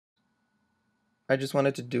I just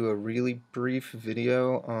wanted to do a really brief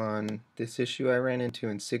video on this issue I ran into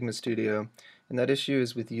in Sigma Studio, and that issue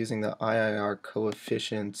is with using the IIR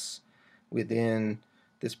coefficients within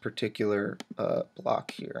this particular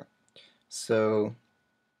block here. So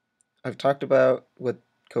I've talked about what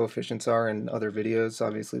coefficients are in other videos.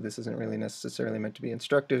 Obviously this isn't really necessarily meant to be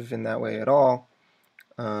instructive in that way at all,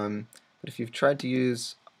 but if you've tried to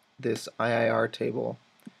use this IIR table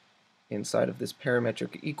inside of this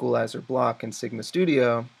Parametric Equalizer block in Sigma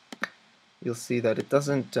Studio, you'll see that it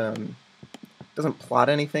doesn't plot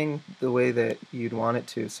anything the way that you'd want it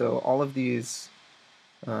to. So all of these,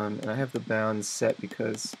 and I have the bounds set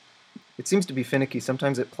because it seems to be finicky.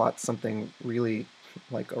 Sometimes it plots something really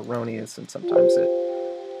like erroneous, and sometimes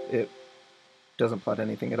it doesn't plot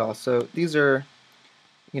anything at all. So these are,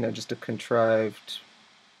 just a contrived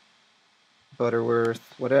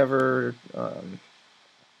Butterworth, whatever,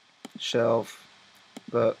 shelf.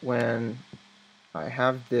 But when I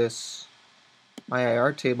have this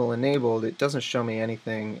IIR table enabled, it doesn't show me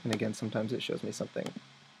anything, and again, sometimes it shows me something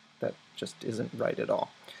that just isn't right at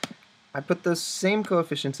all. I put those same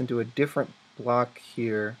coefficients into a different block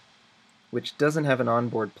here, which doesn't have an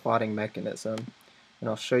onboard plotting mechanism, and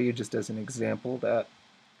I'll show you just as an example that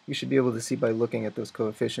you should be able to see by looking at those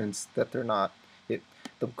coefficients that they're not.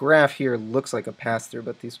 The graph here looks like a pass-through,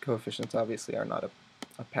 but these coefficients obviously are not a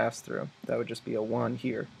pass-through. That would just be a 1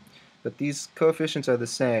 here. But these coefficients are the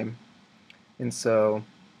same, and so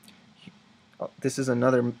this is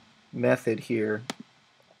another method here.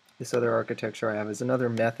 This other architecture I have is another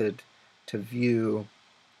method to view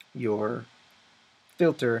your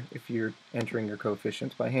filter if you're entering your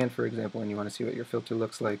coefficients by hand, for example, and you want to see what your filter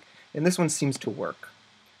looks like. And this one seems to work.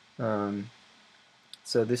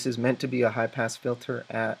 So this is meant to be a high-pass filter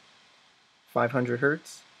at 500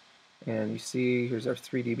 Hertz. And you see, here's our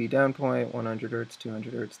 3 dB down point, 100 Hertz,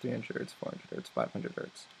 200 Hertz, 300 Hertz, 400 Hertz, 500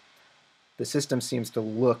 Hertz. The system seems to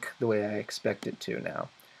look the way I expect it to now.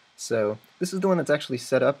 So this is the one that's actually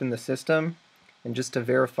set up in the system, and just to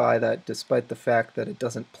verify that despite the fact that it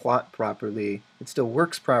doesn't plot properly, it still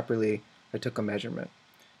works properly, I took a measurement.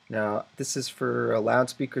 Now this is for a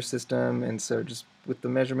loudspeaker system, and so just with the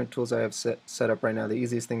measurement tools I have set up right now, the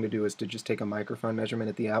easiest thing to do is to just take a microphone measurement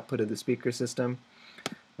at the output of the speaker system,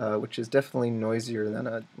 which is definitely noisier than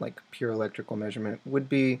a pure electrical measurement would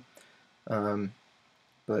be.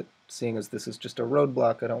 But seeing as this is just a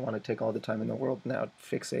roadblock, I don't want to take all the time in the world now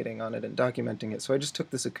fixating on it and documenting it. So I just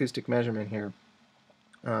took this acoustic measurement here.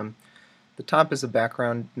 The top is a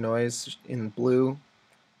background noise in blue,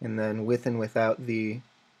 and then with and without the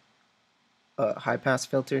high-pass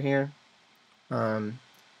filter here.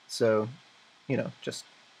 So, just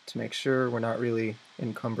to make sure we're not really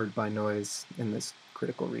encumbered by noise in this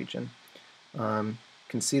critical region. You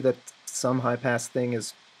can see that some high-pass thing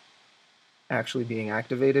is actually being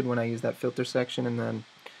activated when I use that filter section, and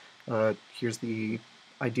then here's the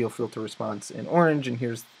ideal filter response in orange, and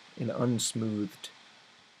here's an unsmoothed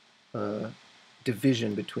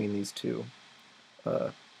division between these two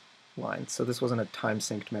lines. So this wasn't a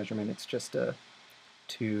time-synced measurement, it's just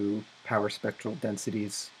two power spectral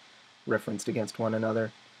densities referenced against one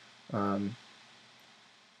another.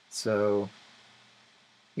 So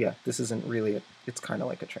yeah, this isn't really, it's kind of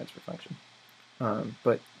like a transfer function.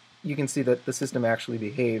 But you can see that the system actually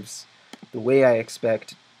behaves the way I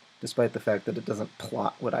expect, despite the fact that it doesn't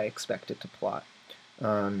plot what I expect it to plot.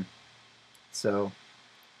 So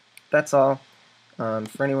that's all.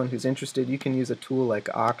 For anyone who's interested, you can use a tool like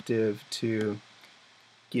Octave to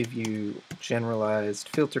give you generalized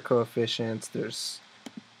filter coefficients. There's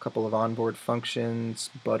a couple of onboard functions.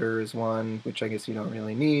 Butter is one, which I guess you don't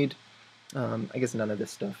really need. I guess none of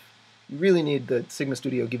this stuff. You really need the Sigma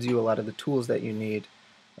Studio gives you a lot of the tools that you need.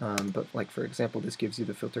 But for example, this gives you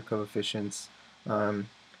the filter coefficients.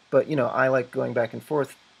 But I like going back and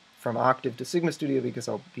forth from Octave to Sigma Studio because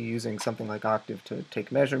I'll be using something like Octave to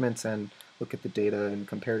take measurements and look at the data and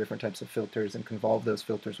compare different types of filters and convolve those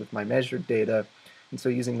filters with my measured data. And so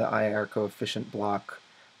using the IIR coefficient block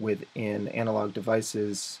within analog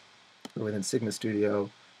devices or within Sigma Studio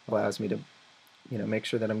allows me to make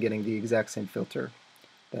sure that I'm getting the exact same filter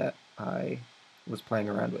that I was playing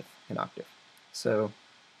around with in Octave. So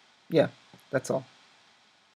yeah, that's all.